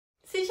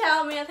Xin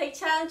chào, mình là Thạch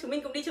Trang, chúng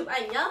mình cùng đi chụp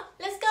ảnh nhá.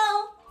 Let's go!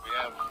 We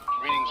have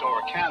readings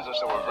over Kansas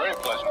that were very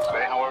pleasant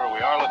today. However,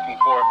 we are looking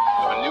for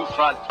a new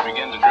front to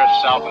begin to drift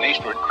south and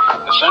eastward.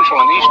 The central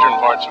and eastern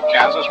parts of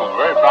Kansas will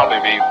very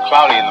probably be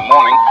cloudy in the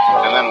morning,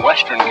 and then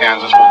western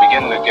Kansas will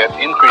begin to get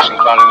increasing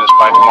cloudiness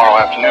by tomorrow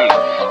afternoon.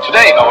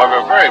 Today, however,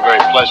 very,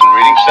 very pleasant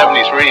reading.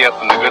 73 up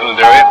in the Goodland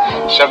area,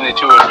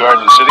 72 at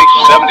Garden City,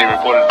 70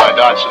 reported by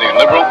Dodge City and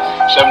Liberal,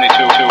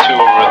 72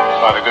 over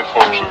by the good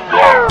folks of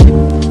Laurel.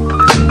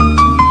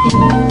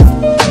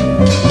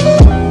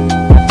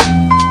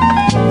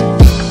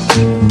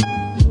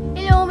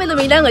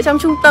 Mình đang ở trong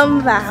trung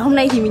tâm và hôm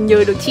nay thì mình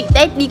nhờ được chị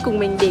Tết đi cùng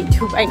mình để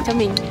chụp ảnh cho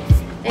mình.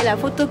 Đây là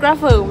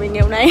photographer của mình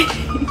ngày hôm nay.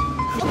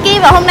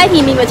 Ok, và hôm nay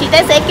thì mình và chị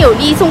Tết sẽ kiểu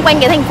đi xung quanh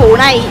cái thành phố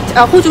này,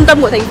 khu trung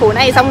tâm của thành phố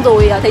này, xong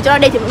rồi thấy cho nó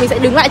đẹp thì mình sẽ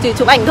đứng lại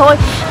chụp ảnh thôi.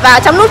 Và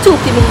trong lúc chụp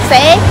thì mình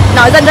sẽ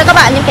nói dần cho các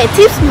bạn những cái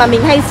tips mà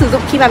mình hay sử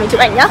dụng khi mà mình chụp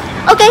ảnh nhá.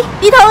 Ok,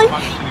 đi thôi.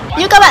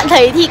 Như các bạn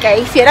thấy thì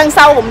cái phía đằng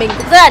sau của mình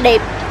cũng rất là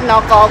đẹp.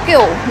 Nó có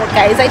kiểu một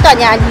cái dãy tòa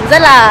nhà nhìn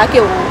rất là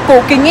kiểu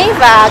cổ kính ấy,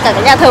 và cả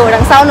cái nhà thờ ở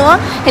đằng sau nữa.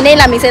 Thế nên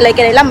là mình sẽ lấy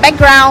cái đấy làm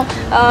background.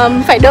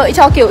 Phải đợi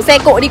cho kiểu xe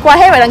cộ đi qua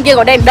hết và đằng kia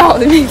có đèn đỏ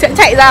thì mình sẽ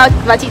chạy ra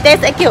và chị Tết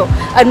sẽ kiểu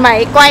ấn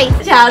máy quay.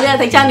 Chào, đây là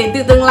Thạch Trang đến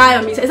từ tương lai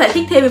và mình sẽ giải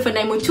thích thêm về phần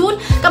này một chút.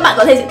 Các bạn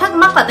có thể sẽ thắc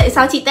mắc là tại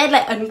sao chị Tết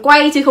lại ấn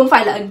quay chứ không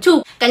phải là ấn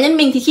chụp. Cá nhân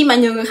mình thì khi mà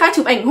nhờ người khác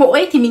chụp ảnh hộ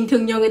ấy thì mình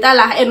thường nhờ người ta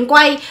là hãy ấn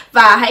quay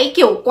và hãy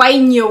kiểu quay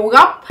nhiều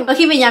góc. Và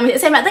khi về nhà mình sẽ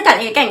xem lại tất cả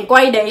những cái cảnh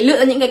quay đấy, lựa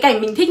ra những cái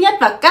cảnh mình thích nhất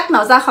và cắt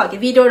nó ra khỏi cái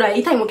video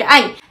đấy thành một cái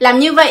ảnh. Làm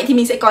như vậy thì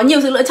mình sẽ có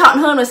nhiều sự lựa chọn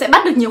hơn, nó sẽ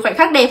bắt được nhiều khoảnh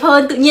khắc đẹp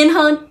hơn, tự nhiên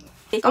hơn.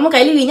 Có một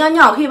cái lưu ý nho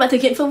nhỏ khi bạn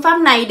thực hiện phương pháp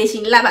này, đấy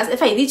chính là bạn sẽ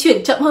phải di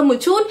chuyển chậm hơn một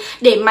chút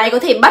để máy có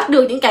thể bắt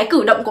được những cái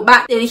cử động của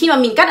bạn, để khi mà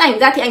mình cắt ảnh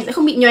ra thì ảnh sẽ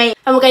không bị nhòe.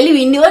 Và một cái lưu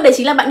ý nữa đấy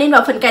chính là bạn nên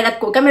vào phần cài đặt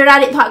của camera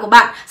điện thoại của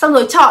bạn, xong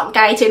rồi chọn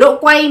cái chế độ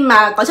quay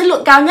mà có chất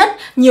lượng cao nhất,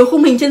 nhiều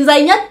khung hình trên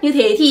giây nhất. Như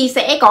thế thì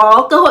sẽ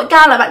có cơ hội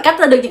cao là bạn cắt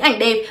ra được những ảnh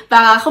đẹp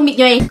và không bị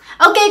nhòe.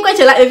 Ok, quay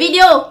trở lại với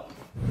video.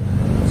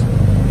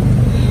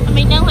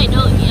 Mình đang phải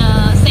đợi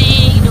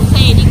đầu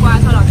xe đi qua,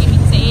 sau đó thì mình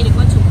sẽ được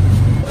qua chụp.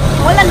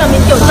 Mỗi lần mà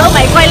mình kiểu dơ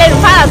máy quay lên một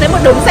phát là sẽ một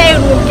đống xe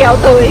kéo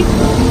tới.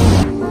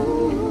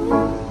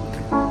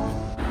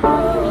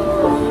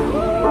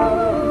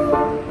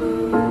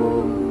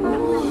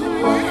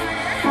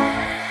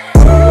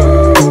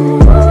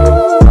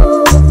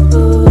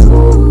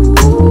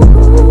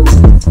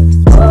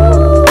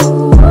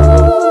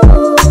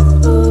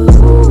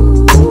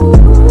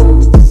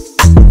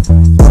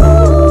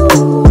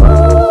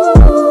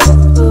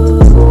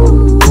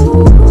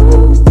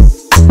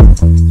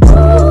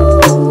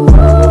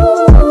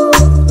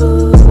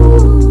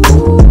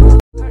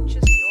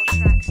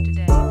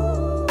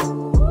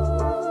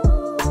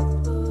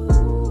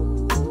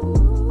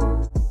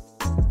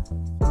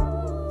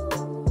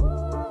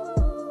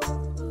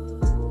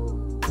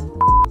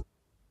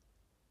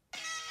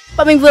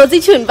 Và mình vừa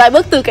di chuyển vài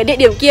bước từ cái địa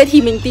điểm kia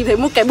thì mình tìm thấy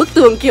một cái bức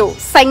tường kiểu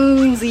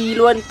xanh gì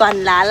luôn,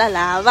 toàn lá là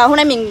lá. Và hôm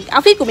nay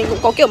outfit của mình cũng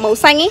có kiểu màu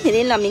xanh ấy, thế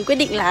nên là mình quyết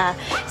định là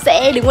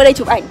sẽ đứng ở đây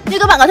chụp ảnh. Như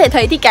các bạn có thể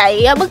thấy thì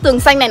cái bức tường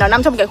xanh này nó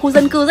nằm trong cái khu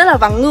dân cư rất là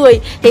vắng người,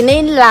 thế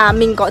nên là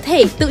mình có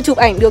thể tự chụp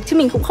ảnh được chứ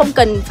mình cũng không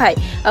cần phải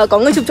có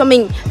người chụp cho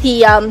mình.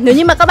 Thì nếu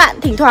như mà các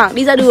bạn thỉnh thoảng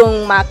đi ra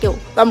đường mà kiểu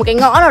vào một cái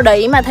ngõ nào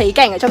đấy mà thấy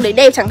cảnh ở trong đấy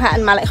đẹp chẳng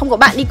hạn mà lại không có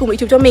bạn đi cùng để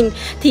chụp cho mình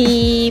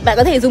thì bạn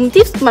có thể dùng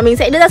tips mà mình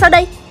sẽ đưa ra sau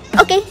đây.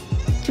 Ok,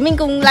 chúng mình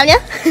cùng làm nhé.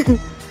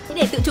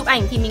 Để tự chụp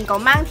ảnh thì mình có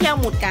mang theo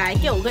một cái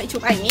kiểu gậy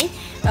chụp ảnh ấy.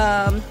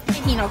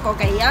 Thì nó có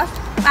cái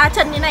 3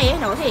 chân như này ấy,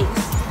 nó có thể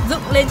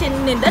dựng lên trên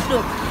nền đất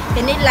được.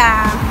 Thế nên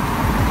là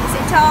mình sẽ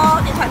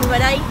cho điện thoại mình vào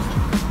đây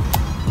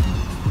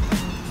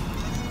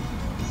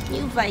như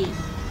vậy.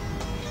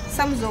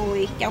 Xong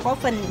rồi kéo qua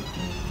phần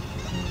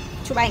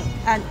chụp ảnh,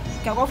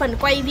 kéo qua phần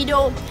quay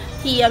video.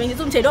 Thì mình sẽ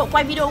dùng chế độ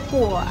quay video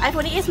của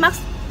iPhone XS Max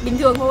bình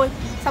thường thôi.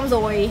 Xong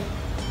rồi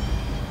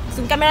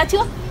dùng camera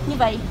trước như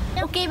vậy.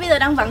 Ok, bây giờ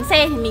đang vắng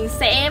xe thì mình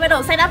sẽ bắt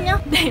đầu setup nhá,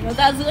 để nó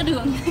ra giữa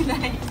đường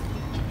này.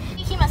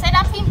 Khi mà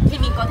setup thì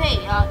mình có thể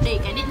để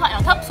cái điện thoại nó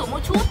thấp xuống một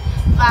chút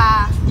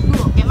và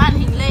ngửa cái màn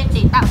hình lên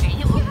để tạo cái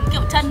hiệu ứng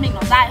kiểu chân mình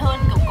nó dài hơn,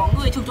 kiểu có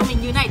người chụp cho mình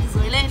như này từ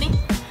dưới lên ý.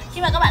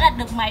 Khi mà các bạn đặt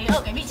được máy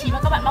ở cái vị trí mà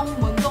các bạn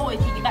mong muốn rồi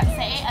thì bạn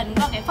sẽ ấn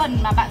vào cái phần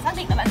mà bạn xác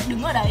định là bạn sẽ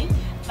đứng ở đấy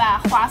và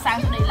khóa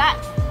sáng chỗ đấy lại,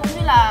 cũng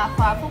như là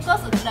khóa focus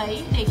ở chỗ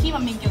đấy, để khi mà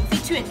mình kiểu di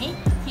chuyển ý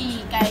thì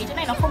cái chỗ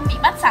này nó không bị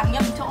bắt sáng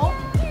nhầm chỗ.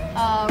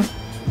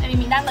 Tại vì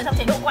mình đang ở trong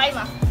chế độ quay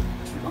mà.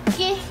 Ok,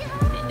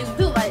 để đứng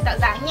thử và để tạo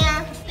dáng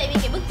nha. Tại vì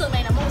cái bức tường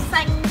này nó màu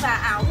xanh và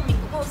áo của mình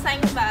cũng màu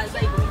xanh và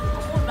giày của mình cũng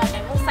có một vài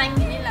cái màu xanh,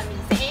 thế nên là mình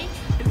sẽ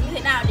đứng như thế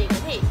nào để có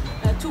thể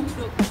chụp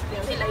được, để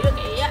có thể lấy được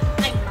cái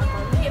ảnh mà có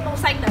những cái màu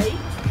xanh đấy,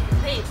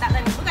 để tạo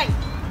thành một bức ảnh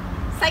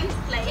xanh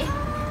lẻ.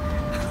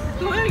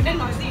 Không biết mình đang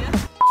nói gì nữa.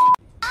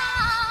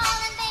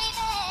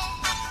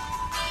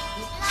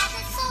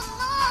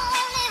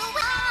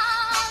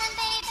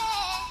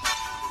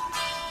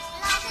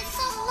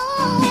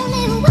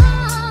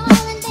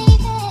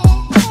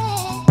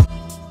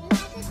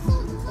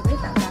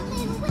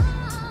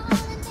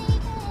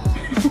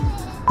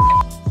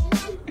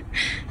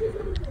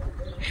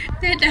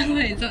 Tết đang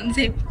phải dọn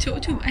dẹp chỗ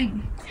chụp ảnh.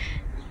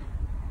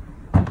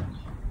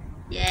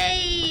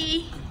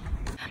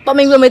 Bọn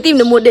mình vừa mới tìm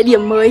được một địa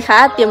điểm mới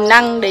khá là tiềm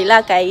năng. Đấy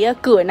là cái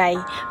cửa này.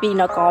 Vì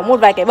nó có một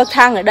vài cái bậc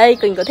thang ở đây,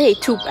 mình có thể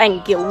chụp ảnh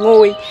kiểu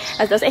ngồi.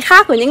 Nó sẽ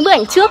khác với những bức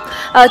ảnh trước.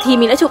 Thì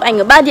mình đã chụp ảnh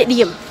ở 3 địa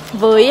điểm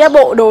với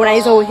bộ đồ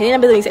này rồi, thế nên là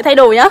bây giờ mình sẽ thay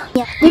đồ nhá.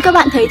 Như các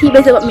bạn thấy thì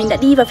bây giờ bọn mình đã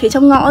đi vào phía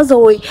trong ngõ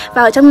rồi.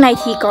 Và ở trong này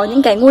thì có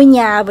những cái ngôi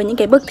nhà với những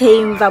cái bậc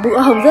thềm và bụi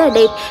hồng rất là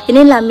đẹp. Thế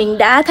nên là mình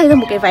đã thay ra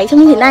một cái váy trông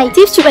như thế này.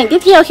 Tip chụp ảnh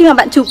tiếp theo khi mà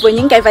bạn chụp với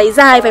những cái váy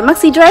dài, váy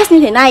maxi dress như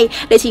thế này,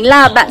 đấy chính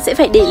là bạn sẽ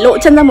phải để lộ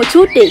chân ra một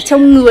chút để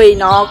trông người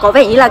nó có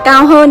vẻ như là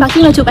cao hơn. Và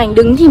khi mà chụp ảnh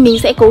đứng thì mình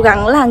sẽ cố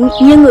gắng là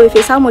nghiêng người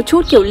phía sau một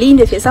chút, kiểu lean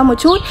về phía sau một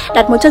chút,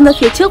 đặt một chân ra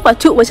phía trước và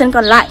trụ vào chân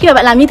còn lại. Khi mà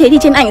bạn làm như thế thì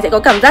trên ảnh sẽ có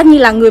cảm giác như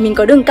là người mình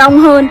có đường cong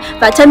hơn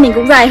và chân mình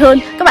cũng dài hơn.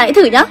 Các bạn hãy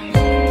thử nhá.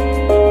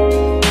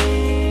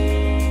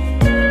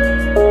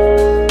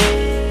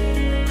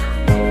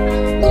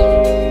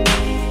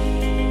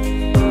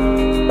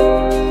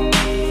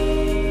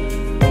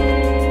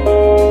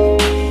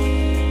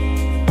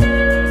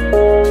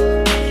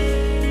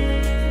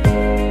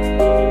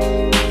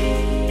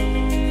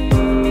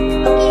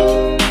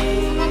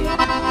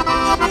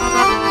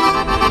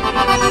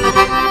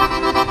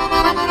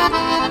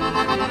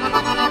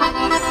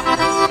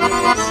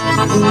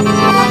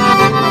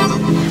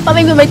 Và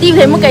mình vừa mới tìm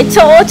thấy một cái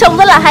chỗ trông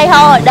rất là hay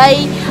ho ở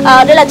đây.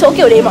 Đây là chỗ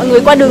kiểu để mọi người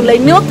qua đường lấy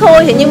nước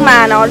thôi. Thế nhưng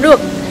mà nó được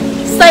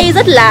xây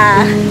rất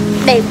là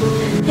đẹp.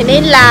 Thế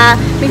nên là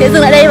mình sẽ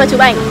dừng lại đây và chụp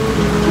ảnh.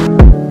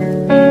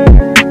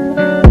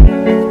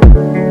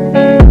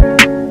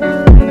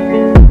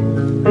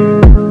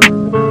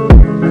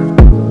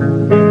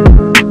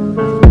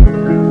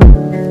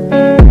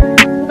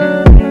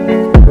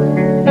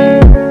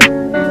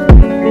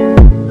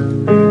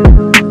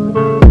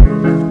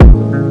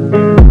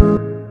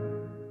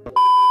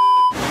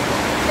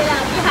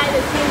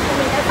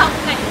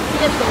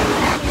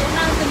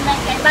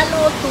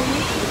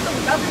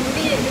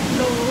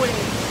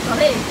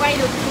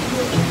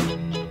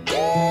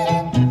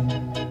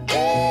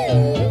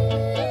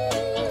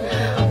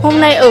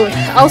 Hôm nay ở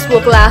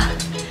Augsburg là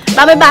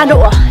 33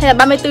 độ hay là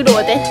 34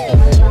 độ thế?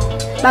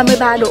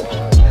 33 độ.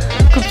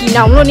 Cực kỳ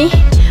nóng luôn ý.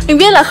 Mình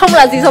biết là không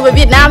là gì so với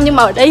Việt Nam, nhưng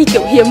mà ở đây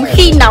kiểu hiếm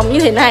khi nóng như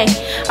thế này.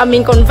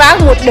 Mình còn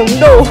vác một đống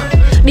đồ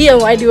đi ở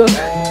ngoài đường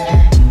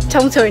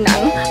trong trời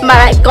nắng, mà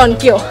lại còn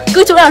kiểu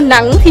cứ chỗ nào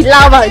nắng thì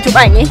lao vào để chụp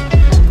ảnh ấy.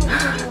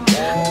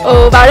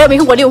 Vào đây mình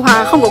không có điều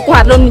hòa, không có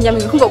quạt luôn, nhà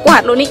mình không có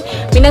quạt luôn ý.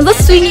 Mình đang rất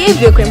suy nghĩ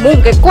việc phải mua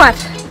một cái quạt.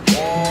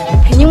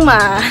 Thế nhưng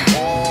mà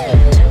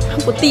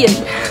không có tiền.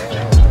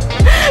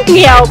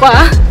 Nghèo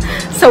quá,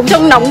 sống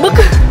trong nóng bức.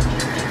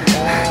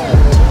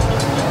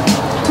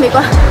 Mệt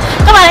quá.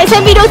 Các bạn hãy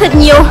xem video thật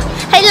nhiều,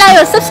 hãy like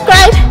và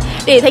subscribe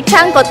để Thạch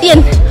Trang có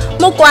tiền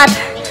mua quạt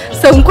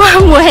sống qua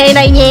mùa hè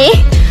này nhé.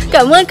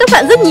 Cảm ơn các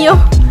bạn rất nhiều.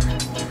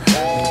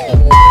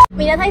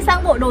 Mình đã thay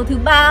sang bộ đồ thứ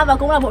 3 và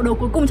cũng là bộ đồ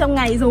cuối cùng trong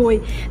ngày rồi.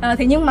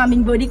 Thế nhưng mà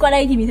mình vừa đi qua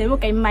đây thì mình thấy một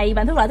cái máy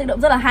bán thuốc lá tự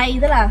động rất là hay,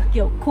 rất là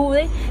kiểu cool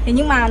ấy. Thế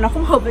nhưng mà nó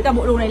không hợp với cả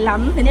bộ đồ này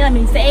lắm. Thế nên là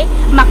mình sẽ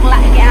mặc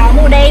lại cái áo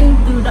màu đen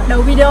từ đoạn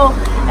đầu video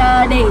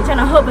để cho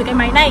nó hợp với cái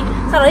máy này.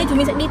 Sau đó thì chúng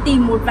mình sẽ đi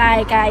tìm một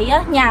vài cái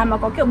nhà mà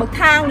có kiểu bậc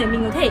thang để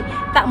mình có thể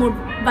tạo một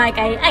vài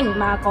cái ảnh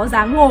mà có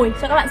dáng ngồi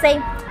cho các bạn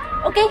xem.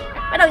 Ok,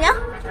 bắt đầu nhá.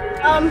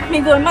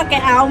 Mình vừa mặc cái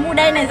áo màu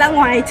đen này ra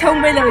ngoài,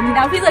 trông bây giờ nhìn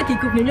outfit rất là kỳ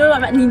cục. Nếu như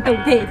bạn nhìn tổng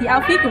thể thì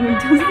outfit của mình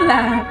trông rất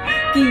là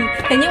kỳ.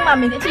 Thế nhưng mà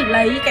mình sẽ chỉ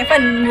lấy cái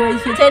phần người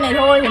phía trên này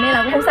thôi, thế nên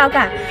là cũng không sao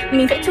cả.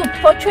 Mình sẽ chụp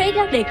portrait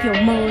nhá, để kiểu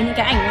mờ những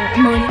cái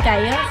ảnh, mờ những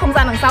cái không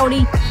gian đằng sau đi.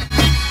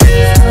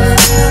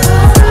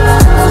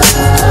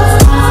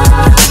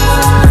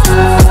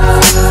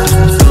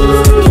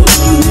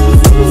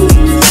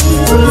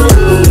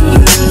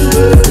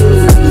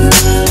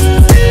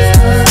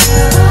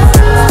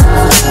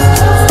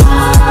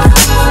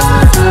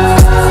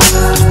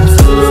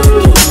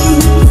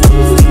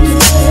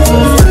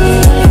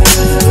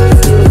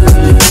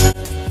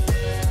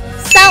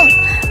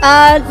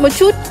 Một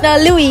chút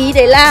lưu ý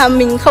đấy là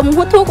mình không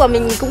hút thuốc và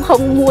mình cũng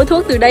không mua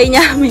thuốc từ đây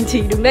nha. Mình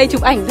chỉ đứng đây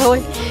chụp ảnh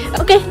thôi.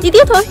 Ok, đi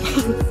tiếp thôi.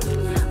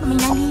 Mình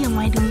đang đi ở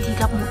ngoài đường thì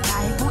gặp một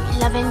cái bụi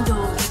lavender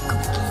cực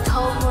kỳ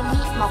thơm luôn ý,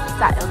 mọc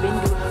rải ở bên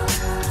đường.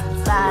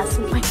 Và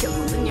xung quanh kiểu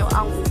có rất nhiều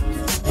ong.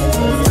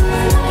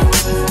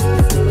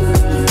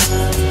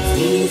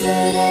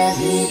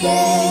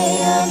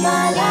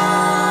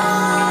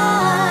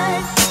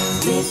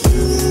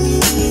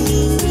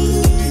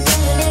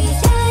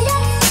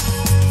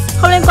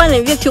 Không liên quan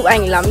đến việc chụp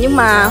ảnh lắm, nhưng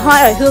mà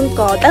hoa oải hương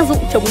có tác dụng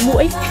chống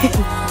muỗi.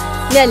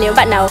 Nên là nếu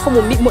bạn nào không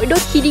muốn bị muỗi đốt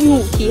khi đi ngủ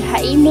thì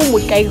hãy mua một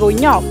cái gối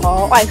nhỏ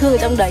có oải hương ở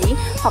trong đấy,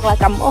 hoặc là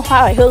cắm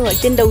hoa oải hương ở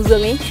trên đầu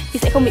giường ấy thì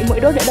sẽ không bị muỗi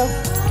đốt nữa đâu.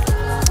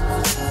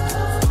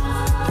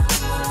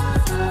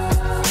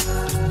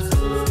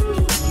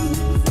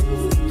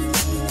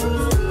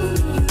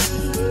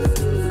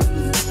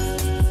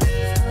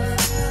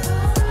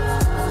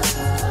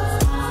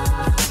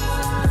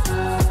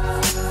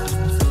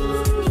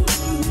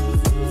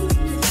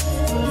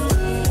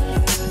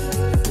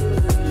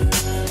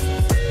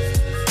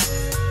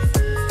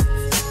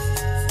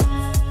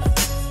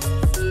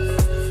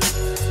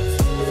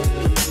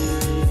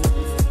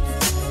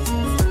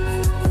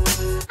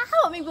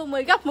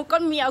 mới gặp một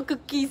con mèo cực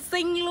kỳ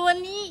xinh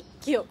luôn ý.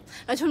 Kiểu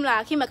nói chung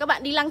là khi mà các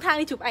bạn đi lang thang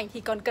đi chụp ảnh thì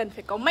còn cần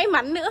phải có may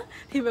mắn nữa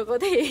thì mới có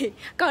thể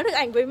có được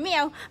ảnh với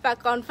mèo. Và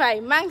còn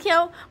phải mang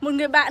theo một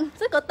người bạn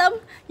rất có tâm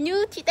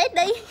như chị Tết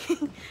đây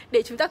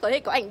để chúng ta có thể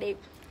có ảnh đẹp.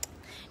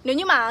 Nếu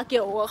như mà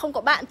kiểu không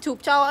có bạn chụp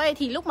cho ấy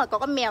thì lúc mà có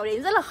con mèo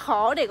đến rất là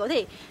khó để có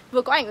thể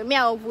vừa có ảnh với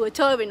mèo vừa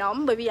chơi với nó.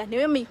 Bởi vì là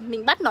nếu mà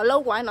mình bắt nó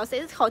lâu quá nó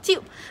sẽ khó chịu,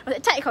 nó sẽ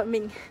chạy khỏi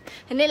mình.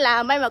 Thế nên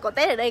là may mà có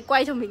Tết ở đây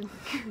quay cho mình.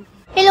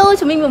 Hello,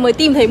 chúng mình vừa mới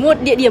tìm thấy một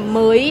địa điểm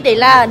mới. Đấy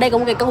là đây có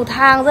một cái cầu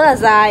thang rất là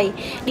dài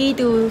đi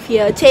từ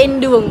phía trên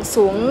đường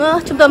xuống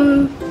trung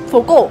tâm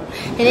phố cổ.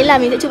 Thế nên là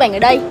mình sẽ chụp ảnh ở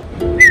đây.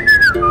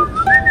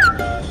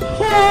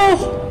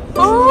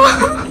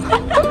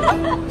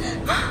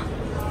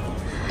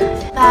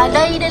 Và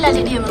đây là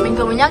địa điểm mà mình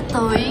vừa mới nhắc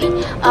tới.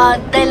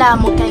 Đây là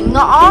một cái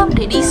ngõ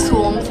để đi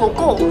xuống phố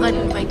cổ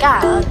gần với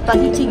cả tòa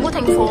thị chính của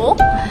thành phố.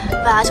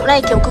 Và chỗ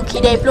này kiểu cực kỳ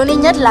đẹp luôn ý,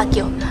 nhất là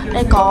kiểu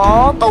đây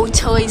có bầu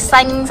trời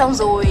xanh, xong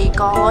rồi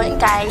có những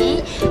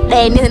cái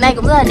đèn như thế này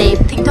cũng rất là đẹp.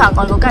 Thỉnh thoảng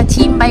còn có cả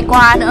chim bay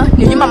qua nữa.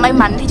 Nếu như mà may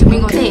mắn thì chúng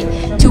mình có thể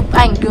chụp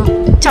ảnh được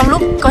trong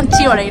lúc con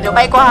chim ở đấy nó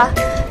bay qua,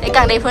 để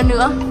càng đẹp hơn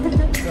nữa.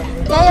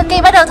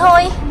 Ok, bắt đầu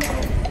thôi.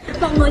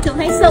 Mọi người thường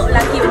hay sợ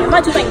là kiểu nếu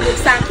mà chụp ảnh ngược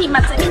sáng thì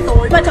mặt sẽ bị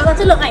tối và cho ra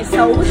chất lượng ảnh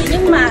xấu. Thế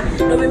nhưng mà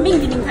đối với mình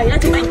thì mình thấy là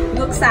chụp ảnh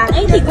ngược sáng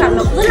ấy thì thoảng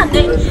nó cũng rất là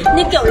đẹp.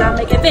 Như kiểu là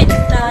mấy cái vệt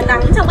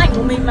nắng trong ảnh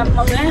của mình mà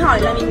mọi người hay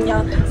hỏi là mình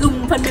dùng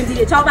phần mềm gì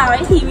để cho vào ấy,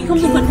 thì mình không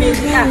dùng phần mềm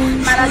gì cả,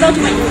 mà là do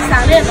chụp ảnh ngược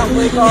sáng nên là mọi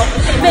người có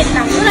cái vệt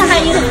nắng rất là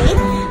hay như thế.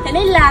 Thế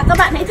nên là các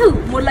bạn hãy thử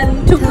một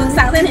lần chụp ngược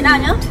sáng xem thế nào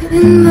nhá.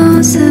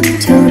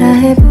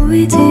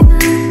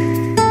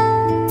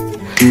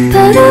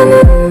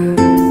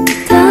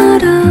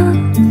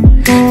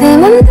 내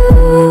맘도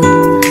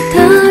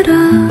달아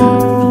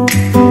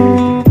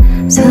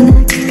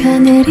소나기가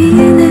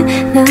내리는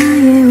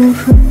나의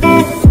오후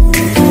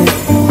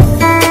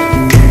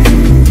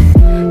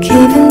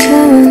기분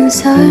좋은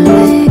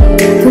설레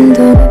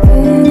온도의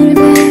끈을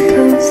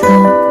메고서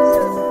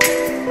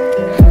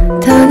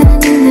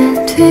떠나는 내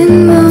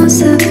뒷모습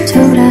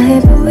초라해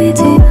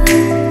보이지만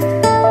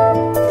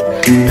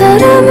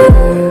바람은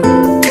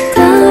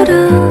달아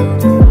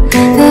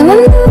내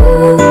맘도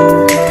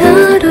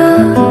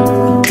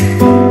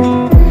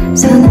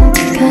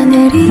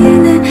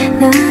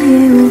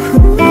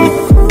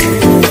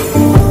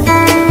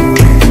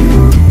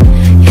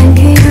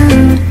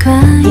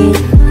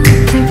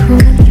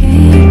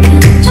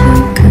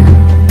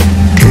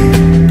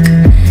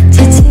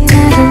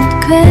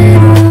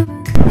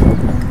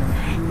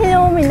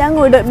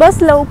ngồi đợi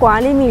bus lâu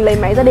quá nên mình lấy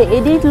máy ra để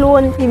edit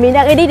luôn. Thì mình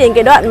đang edit đến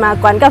cái đoạn mà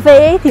quán cà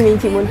phê ấy, thì mình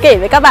chỉ muốn kể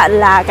với các bạn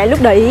là cái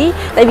lúc đấy,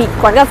 tại vì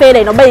quán cà phê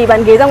này nó bày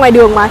bàn ghế ra ngoài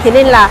đường mà, thế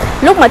nên là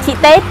lúc mà chị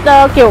Tết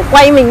kiểu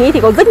quay mình ý thì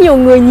có rất nhiều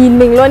người nhìn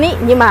mình luôn ý.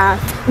 Nhưng mà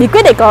bí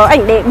quyết để có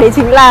ảnh đẹp đấy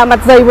chính là mặt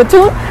dày một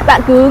chút,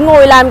 bạn cứ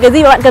ngồi làm cái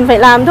gì mà bạn cần phải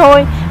làm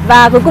thôi,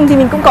 và cuối cùng thì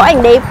mình cũng có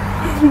ảnh đẹp.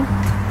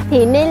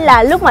 Thế nên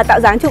là lúc mà tạo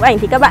dáng chụp ảnh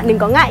thì các bạn đừng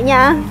có ngại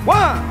nha. 1,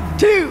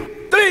 2,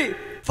 3,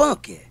 fuck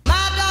it.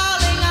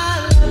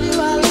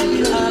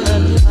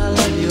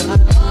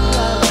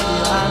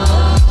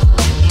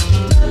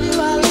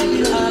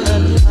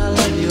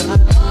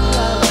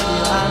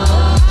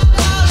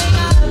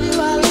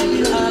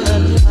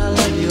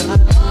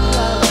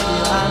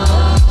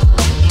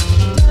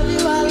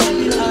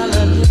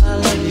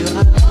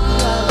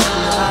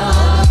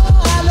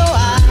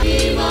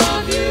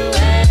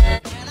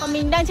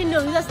 Trên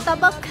đường ra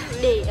Starbucks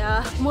để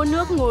mua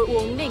nước ngồi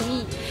uống để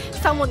nghỉ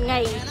sau một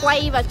ngày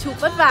quay và chụp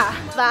vất vả.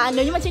 Và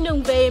nếu như mà trên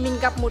đường về mình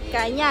gặp một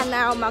cái nhà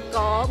nào mà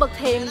có bậc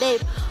thềm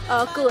đẹp,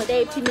 cửa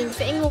đẹp thì mình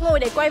sẽ ngồi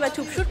để quay và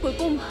chụp shoot cuối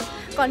cùng.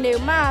 Còn nếu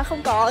mà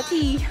không có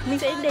thì mình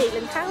sẽ để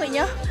lần khác vậy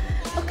nhá.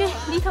 Ok,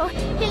 đi thôi.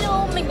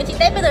 Hello, mình và chị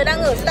Tết bây giờ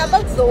đang ở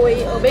Starbucks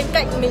rồi. Ở bên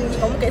cạnh mình thì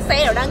có một cái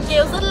xe nó đang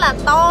kêu rất là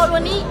to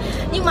luôn ý.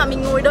 Nhưng mà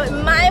mình ngồi đợi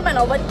mãi mà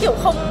nó vẫn kiểu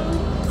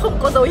không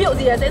có dấu hiệu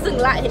gì là sẽ dừng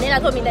lại, thế nên là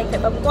thôi mình đành phải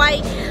bấm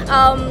quay.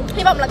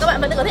 Hy vọng là các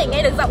bạn vẫn có thể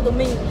nghe được giọng của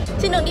mình.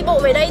 Trên đường đi bộ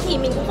về đây thì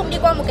mình cũng không đi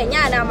qua một cái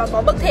nhà nào mà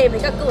có bậc thềm với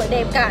cả cửa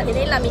đẹp cả, thế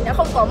nên là mình đã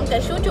không có một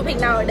cái shoot chụp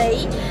hình nào ở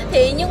đấy.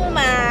 Thế nhưng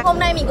mà hôm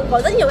nay mình cũng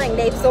có rất nhiều ảnh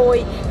đẹp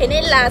rồi, thế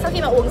nên là sau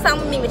khi mà uống xong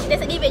mình và chị Tết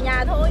sẽ đi về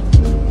nhà thôi.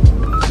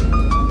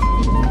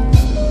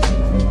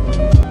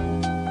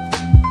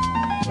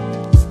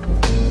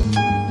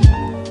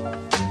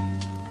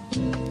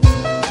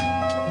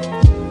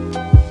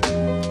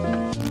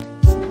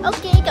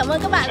 Cảm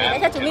ơn các bạn đã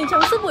theo chúng mình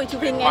trong suốt buổi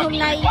chụp hình ngày hôm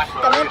nay.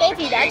 Cảm ơn Tết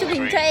vì đã chụp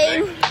hình cho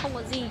em. Không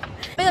có gì.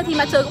 Bây giờ thì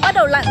mặt trời cũng bắt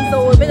đầu lặn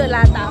rồi. Bây giờ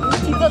là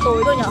 8-9 giờ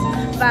tối rồi nhở.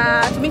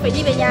 Và chúng mình phải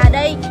đi về nhà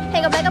đây.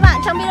 Hẹn gặp lại các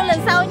bạn trong video lần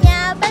sau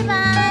nha. Bye bye.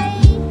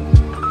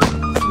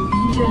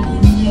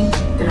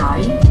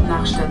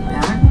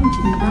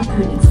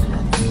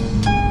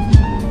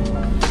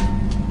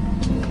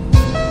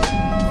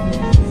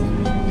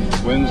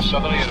 Winds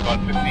southerly at about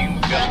 15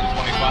 with gusts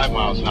of 25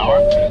 miles an hour.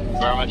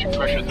 Barometric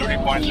pressure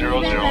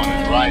 30.00 and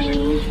is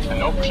rising. And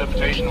no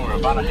precipitation. We're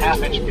about a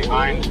half inch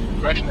behind,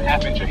 correction, a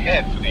half inch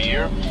ahead for the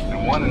year,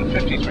 and 1 and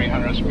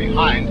 5300ths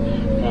behind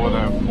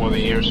for the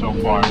year so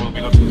far. We'll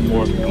be looking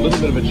for a little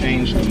bit of a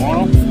change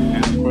tomorrow,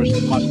 and of course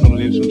the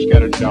possibility of some scattered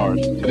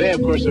thunderstorms and showers. Today,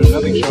 of course, there's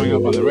nothing showing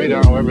up on the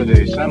radar. However,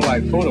 the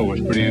satellite photo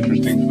was pretty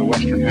interesting for the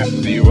western half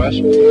of the U.S.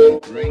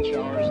 Rain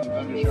showers and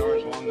thunder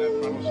showers along that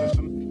frontal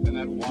system.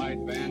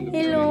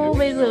 Hello,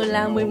 bây giờ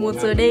là 11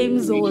 giờ đêm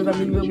rồi và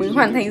mình vừa mới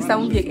hoàn thành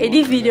xong việc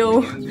edit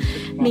video.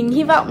 Mình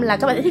hy vọng là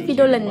các bạn sẽ thích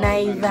video lần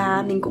này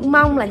và mình cũng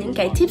mong là những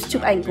cái tips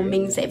chụp ảnh của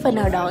mình sẽ phần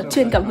nào đó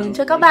truyền cảm hứng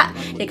cho các bạn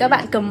để các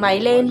bạn cầm máy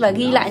lên và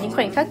ghi lại những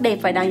khoảnh khắc đẹp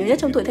và đáng nhớ nhất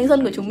trong tuổi thanh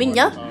xuân của chúng mình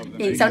nhé.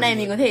 Để sau này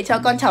mình có thể cho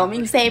con cháu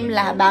mình xem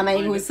là bà mày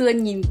hồi xưa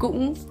nhìn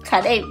cũng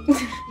khá đẹp.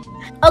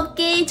 Ok,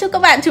 chúc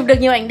các bạn chụp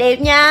được nhiều ảnh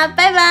đẹp nha.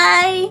 Bye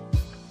bye.